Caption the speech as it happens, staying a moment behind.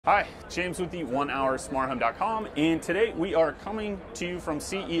Hi, James with the 1HourSmartHome.com, and today we are coming to you from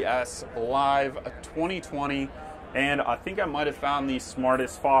CES Live 2020, and I think I might have found the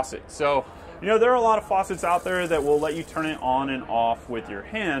smartest faucet. So, you know, there are a lot of faucets out there that will let you turn it on and off with your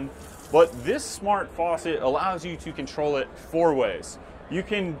hand, but this smart faucet allows you to control it 4 ways. You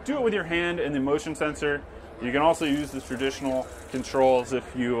can do it with your hand and the motion sensor. You can also use the traditional controls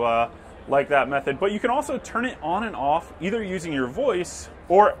if you like that method, but you can also turn it on and off either using your voice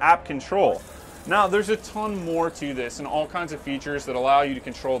or app control. Now, there's a ton more to this and all kinds of features that allow you to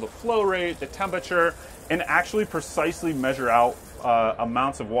control the flow rate, the temperature, and actually precisely measure out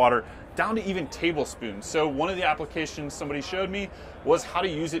amounts of water down to even tablespoons. So one of the applications somebody showed me was how to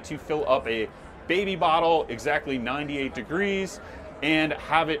use it to fill up a baby bottle exactly 98 degrees and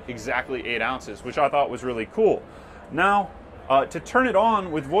have it exactly 8 ounces, which I thought was really cool. Now, to turn it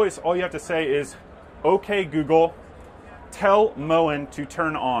on with voice, all you have to say is, "Okay, Google, tell Moen to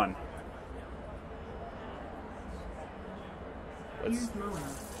turn on." Here's Moen.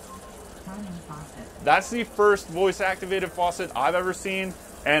 Turning faucet. That's the first voice-activated faucet I've ever seen,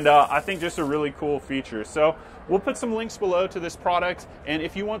 and I think just a really cool feature. So we'll put some links below to this product, and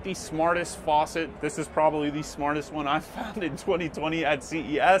if you want the smartest faucet, this is probably the smartest one I've found in 2020 at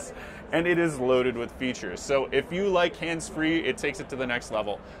CES, and it is loaded with features. So if you like hands-free, it takes it to the next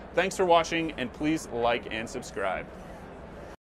level. Thanks for watching, and please like and subscribe.